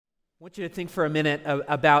I want you to think for a minute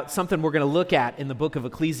about something we're going to look at in the book of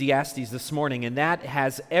Ecclesiastes this morning, and that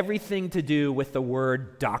has everything to do with the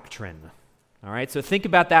word doctrine. All right, so think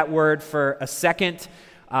about that word for a second.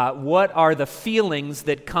 What are the feelings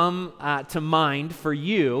that come to mind for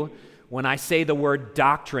you when I say the word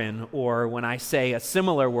doctrine, or when I say a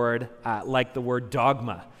similar word like the word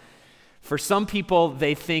dogma? For some people,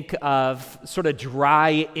 they think of sort of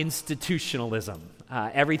dry institutionalism.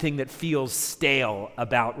 Everything that feels stale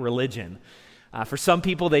about religion. For some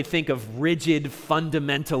people, they think of rigid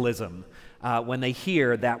fundamentalism when they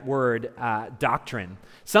hear that word doctrine.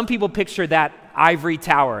 Some people picture that ivory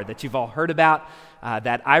tower that you've all heard about,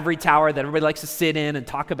 that ivory tower that everybody likes to sit in and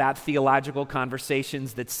talk about theological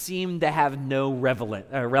conversations that seem to have no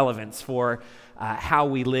relevance for how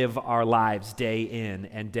we live our lives day in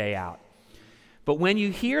and day out. But when you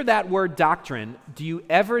hear that word doctrine, do you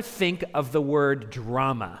ever think of the word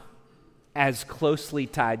drama as closely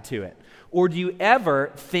tied to it? Or do you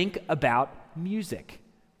ever think about music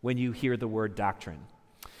when you hear the word doctrine?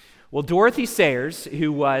 Well, Dorothy Sayers,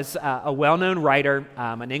 who was a well-known writer,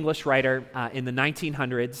 an English writer in the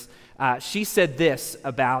 1900s, she said this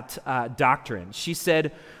about doctrine. She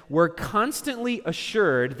said, "We're constantly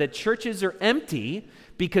assured that churches are empty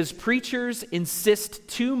because preachers insist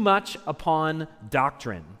too much upon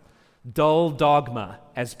doctrine, dull dogma,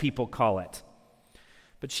 as people call it."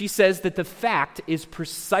 But she says that the fact is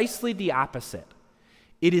precisely the opposite.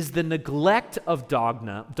 It is the neglect of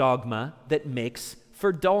dogma that makes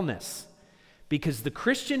for dullness, because the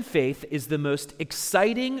Christian faith is the most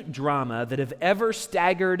exciting drama that have ever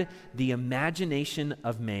staggered the imagination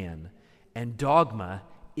of man, and dogma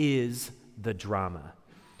is the drama.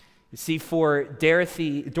 You see, for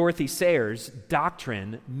Dorothy Sayers,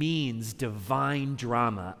 doctrine means divine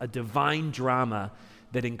drama, a divine drama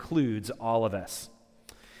that includes all of us.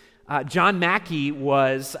 John Mackey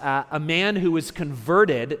was a man who was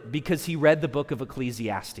converted because he read the book of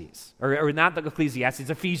Ecclesiastes. Or not the Ecclesiastes,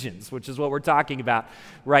 Ephesians, which is what we're talking about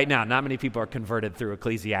right now. Not many people are converted through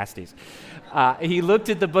Ecclesiastes. He looked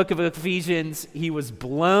at the book of Ephesians, he was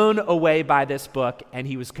blown away by this book, and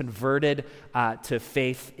he was converted to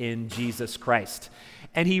faith in Jesus Christ.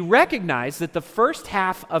 And he recognized that the first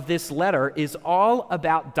half of this letter is all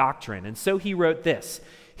about doctrine, and so he wrote this.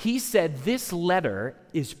 He said, "This letter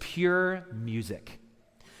is pure music.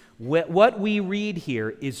 What we read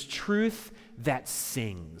here is truth that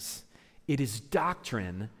sings. It is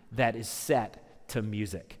doctrine that is set to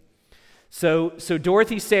music." So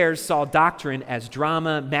Dorothy Sayers saw doctrine as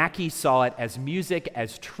drama. Mackey saw it as music,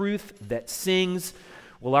 as truth that sings.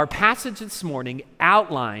 Well, our passage this morning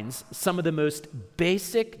outlines some of the most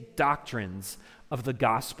basic doctrines of the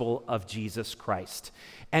gospel of Jesus Christ.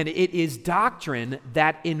 And it is doctrine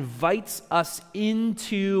that invites us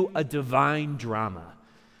into a divine drama,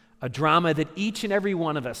 a drama that each and every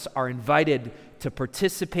one of us are invited to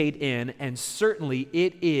participate in, and certainly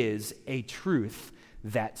it is a truth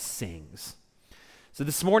that sings. So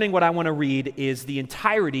this morning what I want to read is the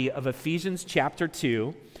entirety of Ephesians chapter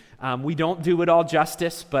 2. We don't do it all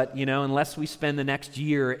justice, but unless we spend the next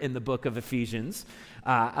year in the book of Ephesians,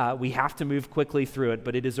 we have to move quickly through it.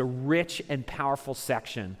 But it is a rich and powerful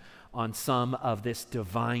section on some of this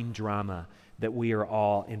divine drama that we are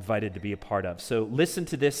all invited to be a part of. So listen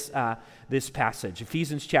to this passage,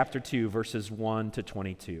 Ephesians chapter 2, verses 1 to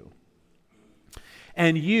 22.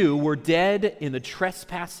 "And you were dead in the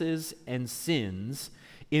trespasses and sins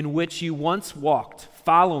in which you once walked,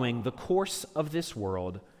 following the course of this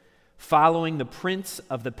world, following the prince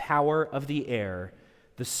of the power of the air,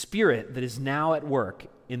 the spirit that is now at work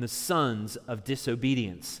in the sons of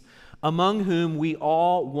disobedience, among whom we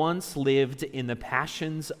all once lived in the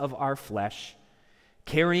passions of our flesh,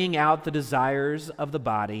 carrying out the desires of the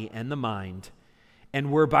body and the mind,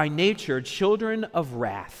 and were by nature children of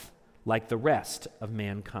wrath, like the rest of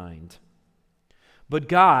mankind. But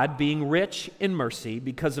God, being rich in mercy,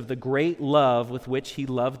 because of the great love with which he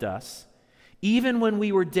loved us, even when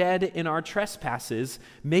we were dead in our trespasses,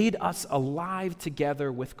 made us alive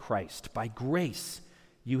together with Christ. By grace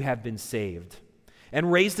you have been saved,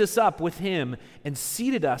 and raised us up with him, and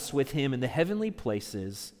seated us with him in the heavenly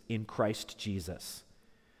places in Christ Jesus,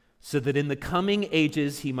 so that in the coming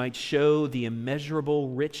ages he might show the immeasurable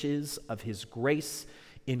riches of his grace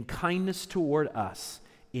in kindness toward us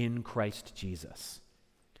in Christ Jesus.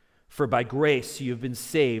 For by grace you have been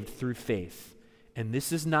saved through faith, and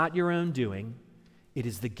this is not your own doing, it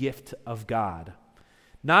is the gift of God,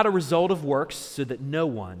 not a result of works, so that no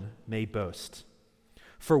one may boast.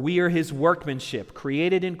 For we are his workmanship,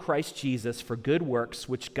 created in Christ Jesus for good works,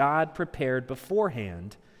 which God prepared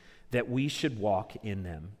beforehand that we should walk in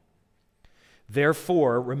them.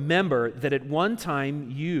 Therefore, remember that at one time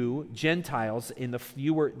you Gentiles in the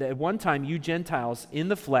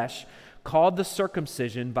flesh called the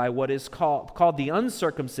circumcision by what is called the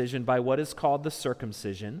uncircumcision by what is called the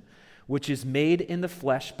circumcision, which is made in the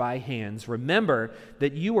flesh by hands. Remember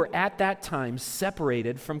that you were at that time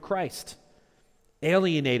separated from Christ,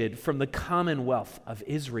 alienated from the commonwealth of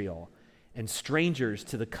Israel, and strangers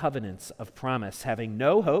to the covenants of promise, having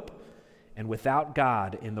no hope and without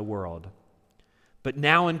God in the world. But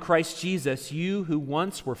now in Christ Jesus, you who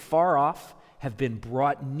once were far off have been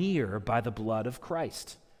brought near by the blood of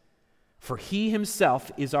Christ. For he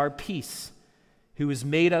himself is our peace, who has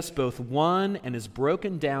made us both one and has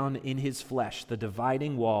broken down in his flesh the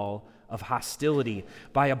dividing wall of hostility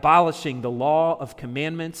by abolishing the law of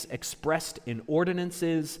commandments expressed in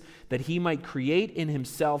ordinances, that he might create in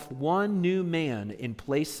himself one new man in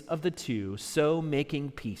place of the two, so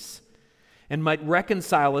making peace, and might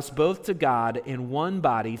reconcile us both to God in one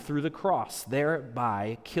body through the cross,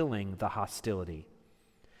 thereby killing the hostility.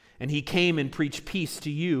 And he came and preached peace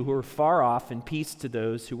to you who are far off and peace to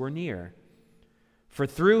those who are near. For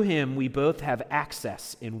through him we both have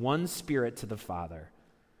access in one Spirit to the Father.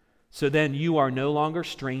 So then you are no longer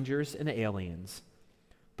strangers and aliens,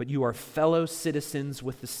 but you are fellow citizens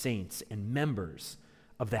with the saints and members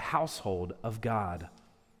of the household of God,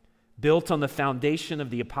 built on the foundation of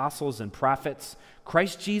the apostles and prophets,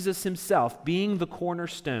 Christ Jesus himself being the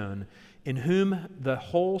cornerstone, in whom the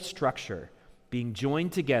whole structure, being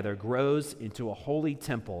joined together, grows into a holy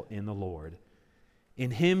temple in the Lord.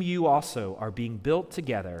 In him you also are being built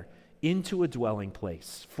together into a dwelling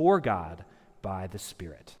place for God by the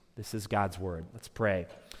Spirit. This is God's word. Let's pray.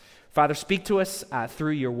 Father, speak to us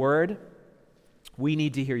through your word. We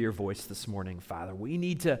need to hear your voice this morning, Father. We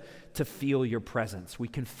need to feel your presence. We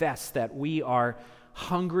confess that we are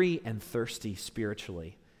hungry and thirsty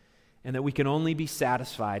spiritually, and that we can only be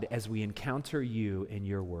satisfied as we encounter you in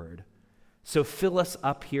your word. So fill us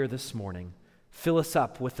up here this morning. Fill us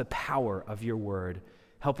up with the power of your word.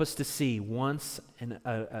 Help us to see once and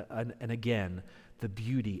again the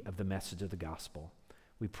beauty of the message of the gospel.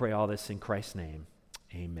 We pray all this in Christ's name.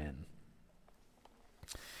 Amen.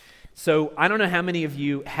 So I don't know how many of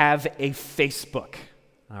you have a Facebook.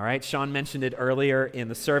 All right, Sean mentioned it earlier in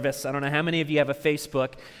the service. I don't know how many of you have a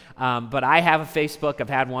Facebook, but I have a Facebook. I've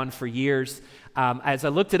had one for years. As I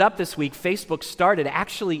looked it up this week, Facebook started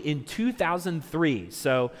actually in 2003.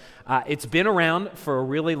 So it's been around for a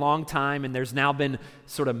really long time, and there's now been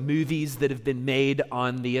sort of movies that have been made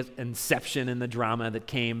on the inception and the drama that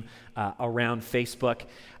came around Facebook.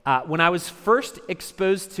 When I was first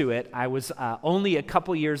exposed to it, I was only a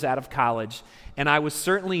couple years out of college, and I was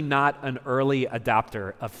certainly not an early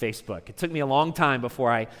adopter of Facebook. It took me a long time before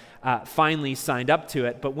I finally signed up to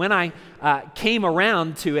it, but when I came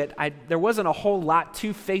around to it, there wasn't a whole lot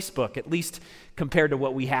to Facebook, at least compared to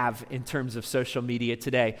what we have in terms of social media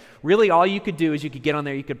today. Really, all you could do is you could get on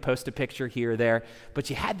there, you could post a picture here or there, but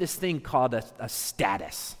you had this thing called a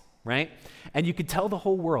status, right? And you could tell the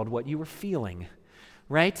whole world what you were feeling.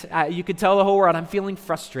 Right? You could tell the whole world, I'm feeling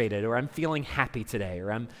frustrated, or I'm feeling happy today,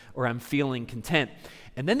 or I'm feeling content.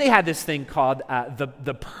 And then they had this thing called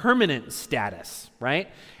the permanent status, right?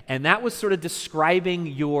 And that was sort of describing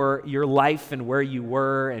your life and where you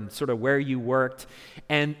were and sort of where you worked.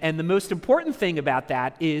 And the most important thing about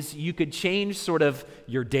that is you could change sort of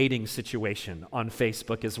your dating situation on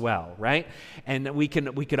Facebook as well, right? And we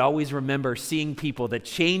could always remember seeing people that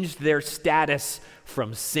changed their status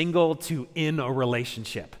from single to in a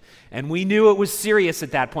relationship. And we knew it was serious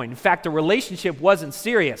at that point. In fact, a relationship wasn't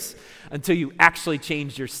serious until you actually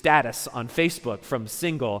changed your status on Facebook from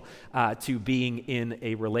single to being in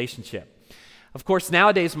a relationship. Of course,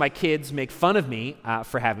 nowadays my kids make fun of me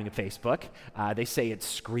for having a Facebook. They say it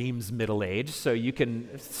screams middle age, so you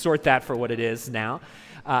can sort that for what it is now.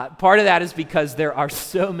 Part of that is because there are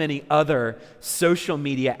so many other social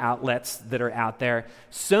media outlets that are out there,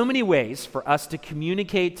 so many ways for us to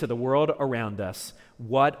communicate to the world around us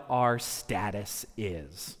what our status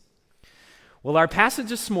is. Well, our passage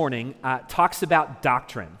this morning talks about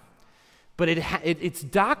doctrine, but it's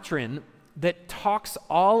doctrine that talks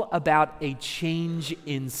all about a change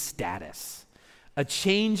in status, a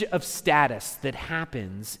change of status that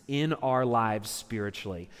happens in our lives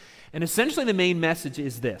spiritually. And essentially the main message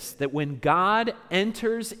is this, that when God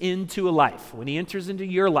enters into a life, when he enters into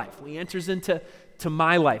your life, when he enters into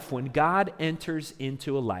my life, when God enters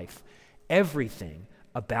into a life, everything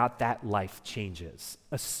about that life changes,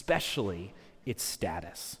 especially its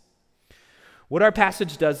status. What our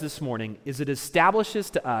passage does this morning is it establishes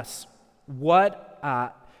to us what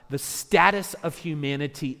the status of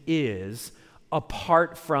humanity is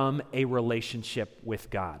apart from a relationship with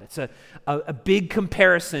God. It's a big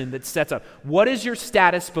comparison that sets up. What is your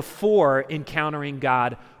status before encountering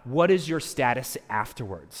God? What is your status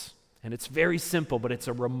afterwards? And it's very simple, but it's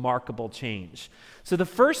a remarkable change. So the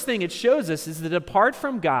first thing it shows us is that apart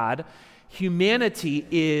from God, humanity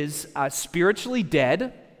is spiritually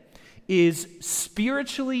dead, is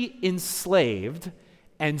spiritually enslaved,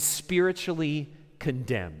 and spiritually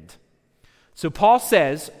condemned. So Paul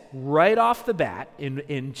says right off the bat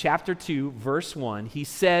in chapter 2, verse 1, he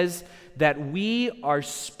says that we are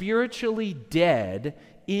spiritually dead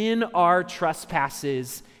in our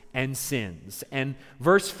trespasses and sins. And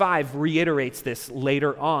verse 5 reiterates this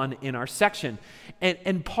later on in our section.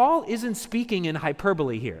 And Paul isn't speaking in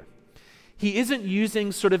hyperbole here. He isn't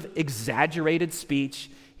using sort of exaggerated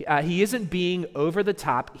speech. He isn't being over the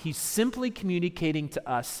top. He's simply communicating to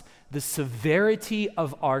us the severity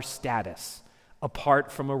of our status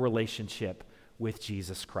apart from a relationship with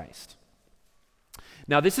Jesus Christ.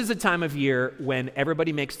 Now, this is a time of year when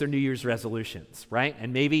everybody makes their New Year's resolutions, right?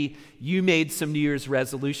 And maybe you made some New Year's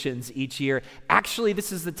resolutions each year. Actually,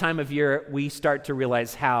 this is the time of year we start to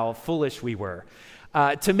realize how foolish we were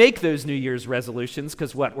to make those New Year's resolutions,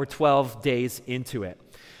 because we're 12 days into it.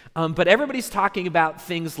 But everybody's talking about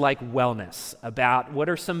things like wellness, about what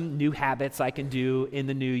are some new habits I can do in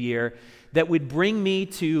the new year that would bring me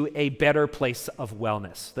to a better place of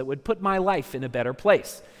wellness, that would put my life in a better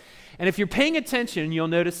place. And if you're paying attention, you'll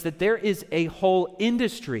notice that there is a whole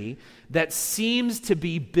industry that seems to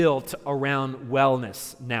be built around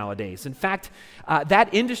wellness nowadays. In fact,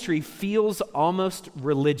 that industry feels almost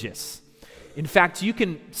religious. In fact, you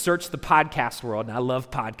can search the podcast world, and I love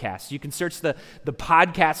podcasts. You can search the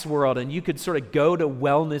podcast world, and you could sort of go to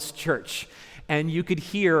Wellness Church, and you could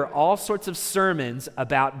hear all sorts of sermons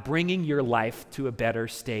about bringing your life to a better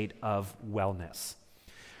state of wellness.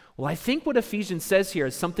 Well, I think what Ephesians says here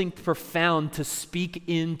is something profound to speak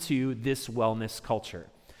into this wellness culture.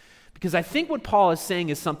 Because I think what Paul is saying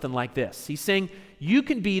is something like this. He's saying you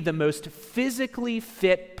can be the most physically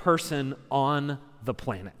fit person on the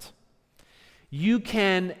planet. You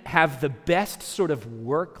can have the best sort of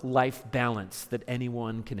work-life balance that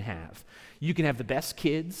anyone can have. You can have the best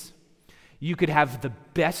kids. You could have the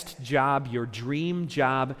best job, your dream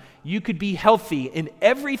job. You could be healthy in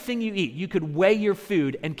everything you eat. You could weigh your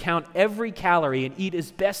food and count every calorie and eat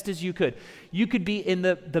as best as you could. You could be in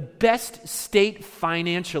the best state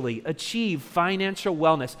financially, achieve financial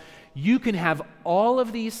wellness. You can have all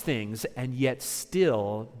of these things and yet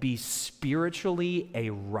still be spiritually a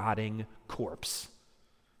rotting corpse.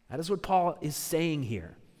 That is what Paul is saying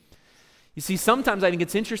here. You see, sometimes I think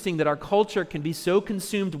it's interesting that our culture can be so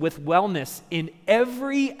consumed with wellness in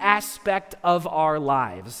every aspect of our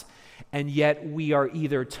lives, and yet we are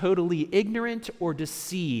either totally ignorant or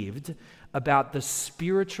deceived about the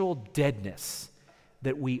spiritual deadness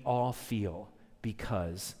that we all feel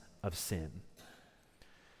because of sin.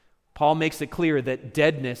 Paul makes it clear that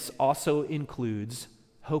deadness also includes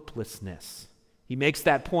hopelessness. He makes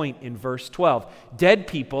that point in verse 12. Dead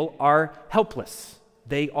people are helpless.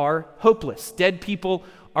 They are hopeless. Dead people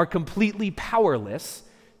are completely powerless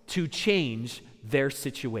to change their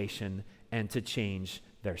situation and to change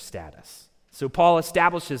their status. So Paul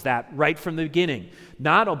establishes that right from the beginning.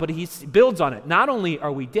 But he builds on it. Not only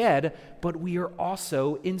are we dead, but we are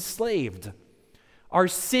also enslaved. Our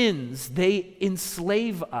sins, they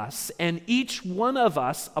enslave us, and each one of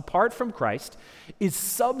us, apart from Christ, is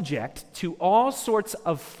subject to all sorts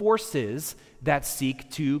of forces that seek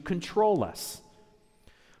to control us.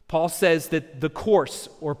 Paul says that the course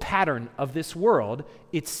or pattern of this world,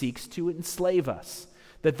 it seeks to enslave us.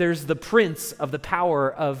 That there's the prince of the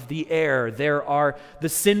power of the air. There are the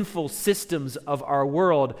sinful systems of our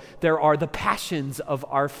world. There are the passions of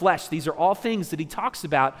our flesh. These are all things that he talks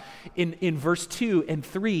about in verse 2 and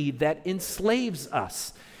 3 that enslaves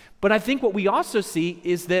us. But I think what we also see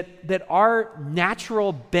is that our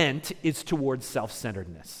natural bent is towards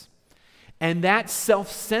self-centeredness. And that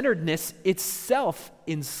self-centeredness itself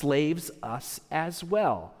enslaves us as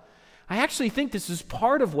well. I actually think this is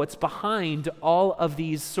part of what's behind all of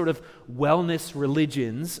these sort of wellness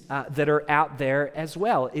religions that are out there as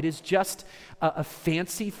well. It is just a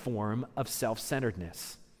fancy form of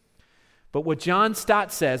self-centeredness. But what John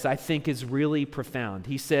Stott says, I think, is really profound.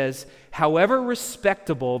 He says, however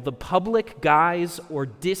respectable the public guise or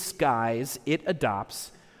disguise it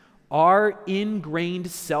adopts, our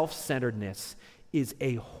ingrained self-centeredness is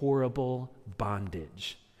a horrible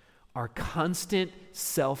bondage. Our constant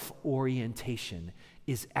self-orientation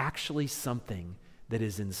is actually something that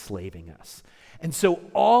is enslaving us. And so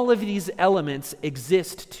all of these elements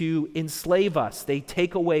exist to enslave us. They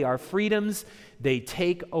take away our freedoms. They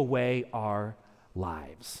take away our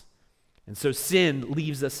lives. And so sin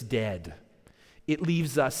leaves us dead. It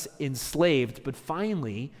leaves us enslaved. But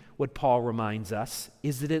finally, what Paul reminds us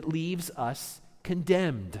is that it leaves us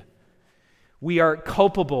condemned. We are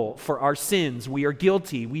culpable for our sins. We are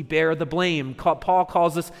guilty. We bear the blame. Paul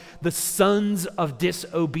calls us the sons of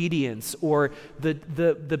disobedience, or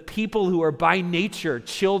the people who are by nature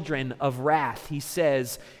children of wrath, he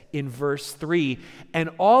says in verse 3.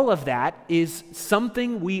 And all of that is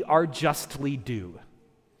something we are justly due.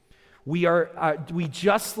 We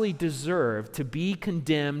justly deserve to be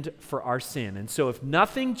condemned for our sin. And so if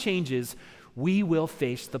nothing changes, we will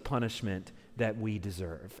face the punishment that we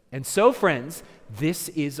deserve. And so, friends, this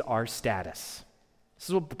is our status. This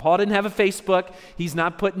is what Paul didn't have a Facebook. He's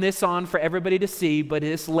not putting this on for everybody to see, but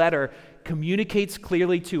this letter communicates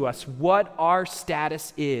clearly to us what our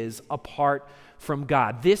status is apart from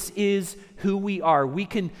God. This is who we are. We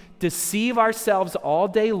can deceive ourselves all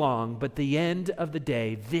day long, but at the end of the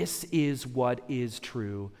day, this is what is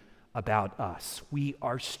true about us. We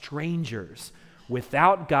are strangers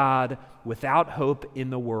without God, without hope in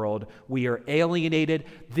the world. We are alienated.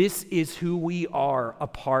 This is who we are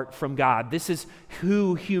apart from God. This is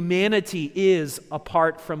who humanity is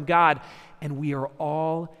apart from God. And we are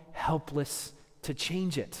all helpless to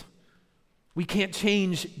change it. We can't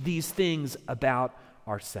change these things about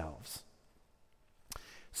ourselves.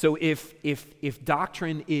 So if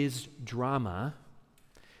doctrine is drama,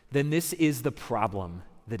 then this is the problem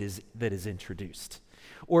that is introduced.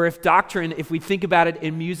 Or if doctrine, if we think about it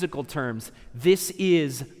in musical terms, this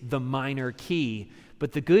is the minor key.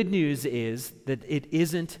 But the good news is that it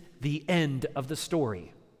isn't the end of the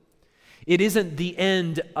story. It isn't the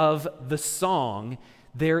end of the song.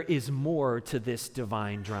 There is more to this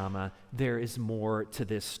divine drama. There is more to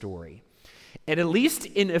this story. And at least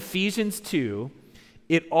in Ephesians 2,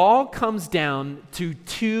 it all comes down to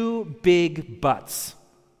two big buts.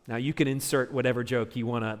 Now, you can insert whatever joke you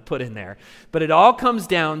want to put in there. But it all comes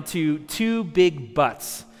down to two big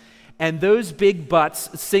buts. And those big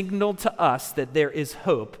buts signal to us that there is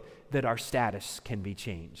hope that our status can be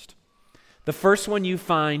changed. The first one you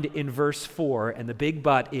find in verse 4, and the big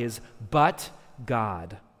but is, but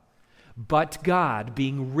God. But God,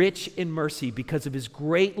 being rich in mercy because of his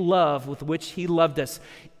great love with which he loved us,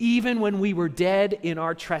 even when we were dead in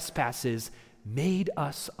our trespasses, made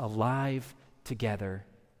us alive together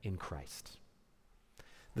in Christ.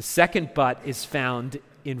 The second but is found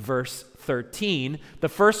in verse 13. The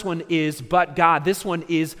first one is but God. This one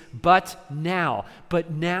is but now. But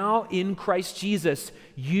now in Christ Jesus,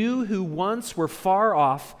 you who once were far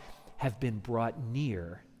off have been brought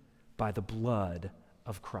near by the blood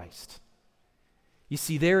of Christ. You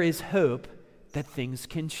see, there is hope that things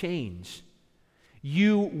can change.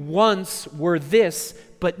 You once were this,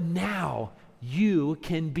 but now you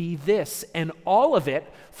can be this. And all of it,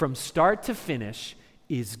 from start to finish,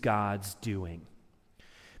 is God's doing.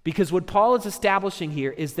 Because what Paul is establishing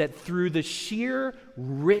here is that through the sheer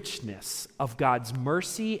richness of God's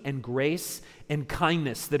mercy and grace and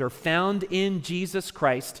kindness that are found in Jesus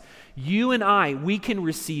Christ, you and I, we can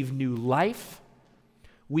receive new life,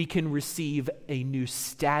 we can receive a new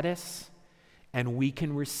status, and we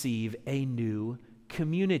can receive a new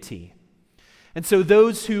community. And so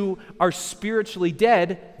those who are spiritually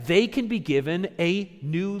dead, they can be given a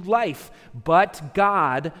new life. But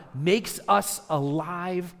God makes us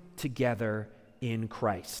alive together in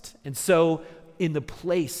Christ. And so in the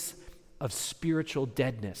place of spiritual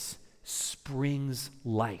deadness springs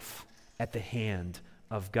life at the hand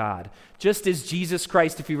of God. Just as Jesus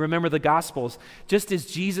Christ, if you remember the Gospels, just as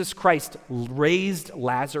Jesus Christ raised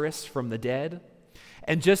Lazarus from the dead,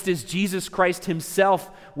 and just as Jesus Christ himself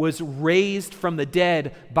was raised from the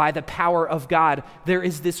dead by the power of God, there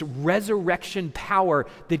is this resurrection power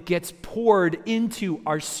that gets poured into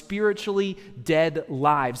our spiritually dead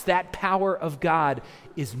lives. That power of God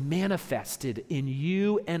is manifested in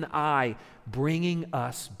you and I, bringing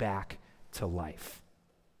us back to life.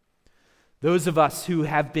 Those of us who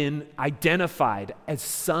have been identified as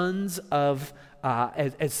sons of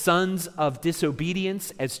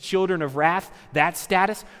disobedience, as children of wrath, that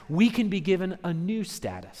status, we can be given a new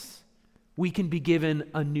status. We can be given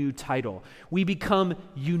a new title. We become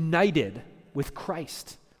united with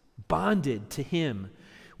Christ, bonded to him.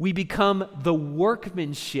 We become the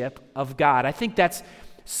workmanship of God. I think that's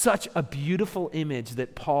such a beautiful image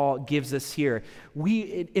that Paul gives us here.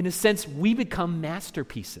 In a sense, we become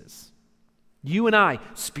masterpieces. You and I,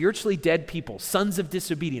 spiritually dead people, sons of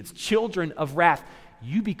disobedience, children of wrath,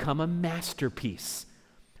 you become a masterpiece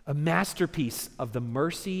of the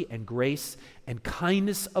mercy and grace and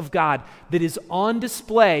kindness of God that is on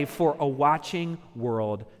display for a watching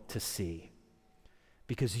world to see.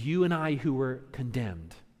 Because you and I who were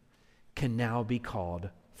condemned can now be called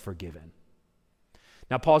forgiven.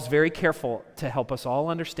 Now, Paul's very careful to help us all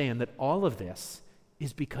understand that all of this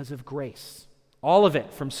is because of grace. All of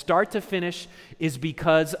it, from start to finish, is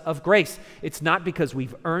because of grace. It's not because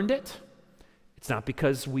we've earned it. It's not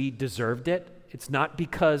because we deserved it. It's not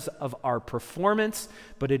because of our performance,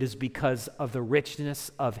 but it is because of the richness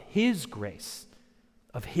of His grace,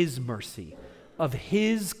 of His mercy, of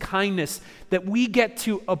His kindness that we get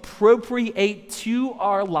to appropriate to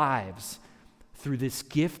our lives through this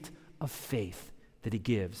gift of faith that He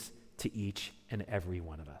gives to each and every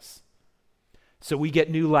one of us. So we get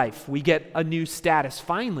new life. We get a new status.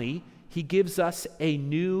 Finally, He gives us a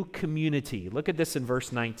new community. Look at this in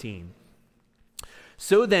verse 19.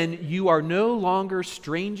 So then, you are no longer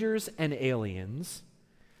strangers and aliens,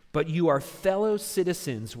 but you are fellow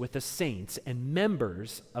citizens with the saints and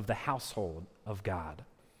members of the household of God.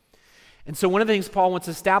 And so one of the things Paul wants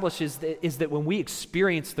to establish is that when we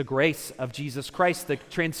experience the grace of Jesus Christ, the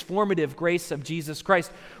transformative grace of Jesus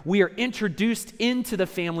Christ, we are introduced into the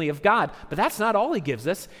family of God. But that's not all He gives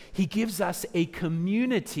us. He gives us a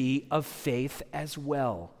community of faith as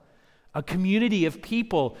well. A community of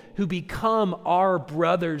people who become our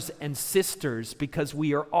brothers and sisters because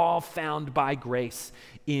we are all found by grace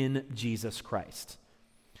in Jesus Christ.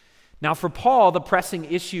 Now, for Paul, the pressing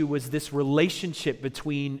issue was this relationship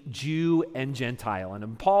between Jew and Gentile. And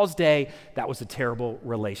in Paul's day, that was a terrible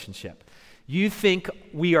relationship. You think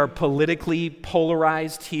we are politically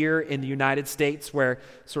polarized here in the United States where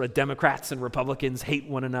sort of Democrats and Republicans hate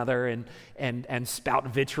one another and spout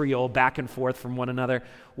vitriol back and forth from one another?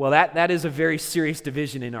 Well, that is a very serious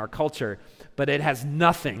division in our culture, but it has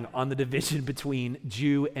nothing on the division between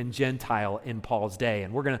Jew and Gentile in Paul's day.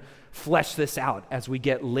 And we're going to flesh this out as we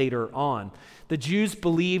get later on. The Jews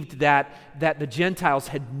believed that the Gentiles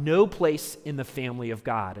had no place in the family of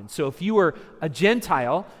God. And so if you were a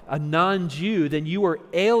Gentile, a non-Jew, then you were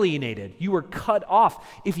alienated. You were cut off.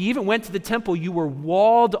 If you even went to the temple, you were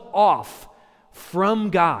walled off from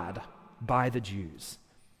God by the Jews.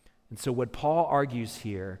 And so what Paul argues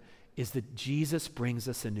here is that Jesus brings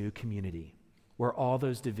us a new community where all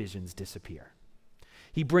those divisions disappear.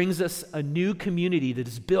 He brings us a new community that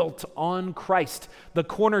is built on Christ, the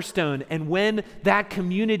cornerstone. And when that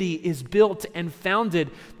community is built and founded,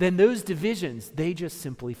 then those divisions, they just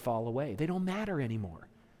simply fall away. They don't matter anymore.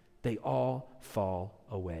 They all fall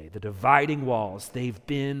away. The dividing walls, they've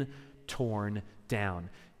been torn down.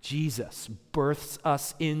 Jesus births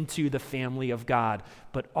us into the family of God,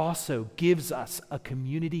 but also gives us a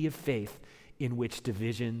community of faith in which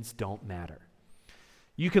divisions don't matter.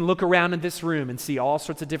 You can look around in this room and see all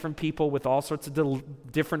sorts of different people with all sorts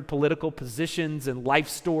of different political positions and life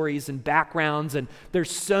stories and backgrounds, and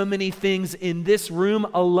there's so many things in this room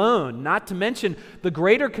alone, not to mention the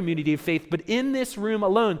greater community of faith, but in this room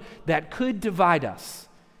alone that could divide us.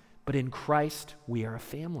 But in Christ, we are a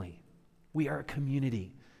family. We are a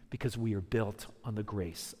community because we are built on the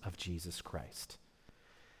grace of Jesus Christ.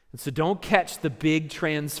 And so don't catch the big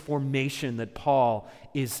transformation that Paul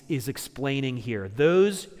is explaining here.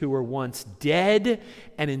 Those who were once dead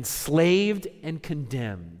and enslaved and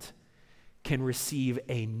condemned can receive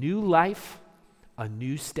a new life, a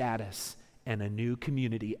new status, and a new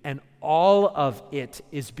community. And all of it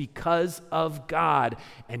is because of God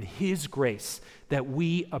and His grace that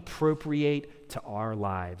we appropriate to our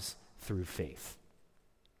lives through faith.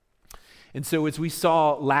 And so as we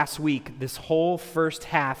saw last week, this whole first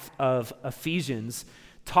half of Ephesians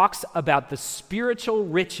talks about the spiritual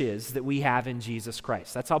riches that we have in Jesus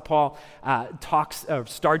Christ. That's how Paul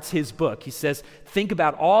starts his book. He says, think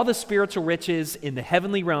about all the spiritual riches in the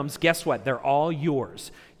heavenly realms. Guess what? They're all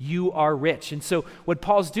yours. You are rich. And so what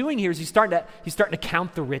Paul's doing here is he's starting to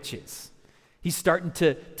count the riches. He's starting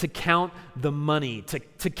to count the money,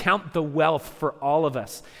 to count the wealth for all of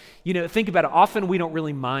us. You know, think about it. Often we don't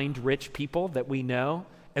really mind rich people that we know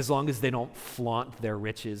as long as they don't flaunt their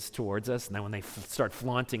riches towards us. And then when they start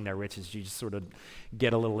flaunting their riches, you just sort of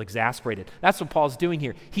get a little exasperated. That's what Paul's doing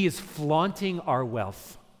here. He is flaunting our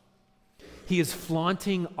wealth. He is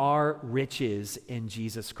flaunting our riches in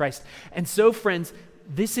Jesus Christ. And so, friends,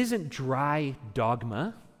 this isn't dry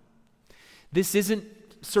dogma. This isn't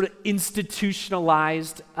sort of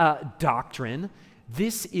institutionalized doctrine.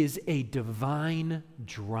 This is a divine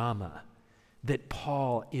drama that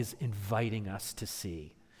Paul is inviting us to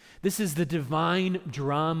see. This is the divine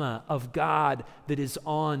drama of God that is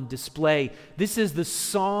on display. This is the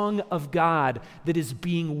song of God that is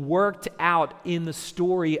being worked out in the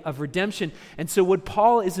story of redemption. And so what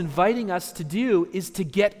Paul is inviting us to do is to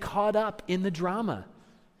get caught up in the drama.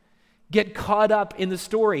 Get caught up in the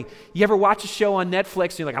story. You ever watch a show on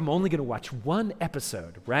Netflix and you're like, I'm only going to watch one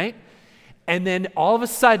episode, right? And then all of a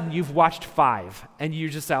sudden you've watched 5 and you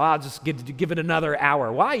just say, I'll just give it another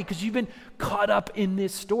hour. Why? Because you've been caught up in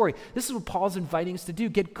this story. This is what Paul's inviting us to do.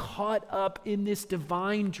 Get caught up in this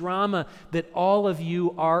divine drama that all of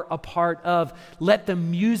you are a part of. Let the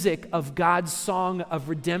music of God's song of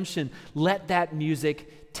redemption, let that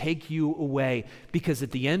music take you away. Because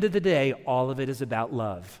at the end of the day, all of it is about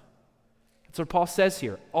love. That's what Paul says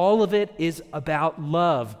here. All of it is about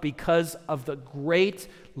love because of the great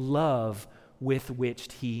love with which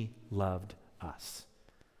he loved us.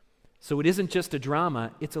 So it isn't just a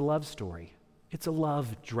drama, it's a love story. It's a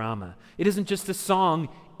love drama. It isn't just a song,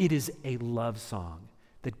 it is a love song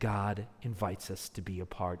that God invites us to be a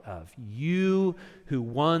part of. You who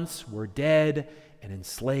once were dead and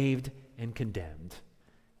enslaved and condemned,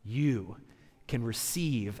 you can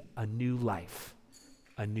receive a new life,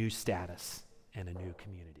 a new status, and a new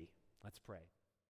community. Let's pray.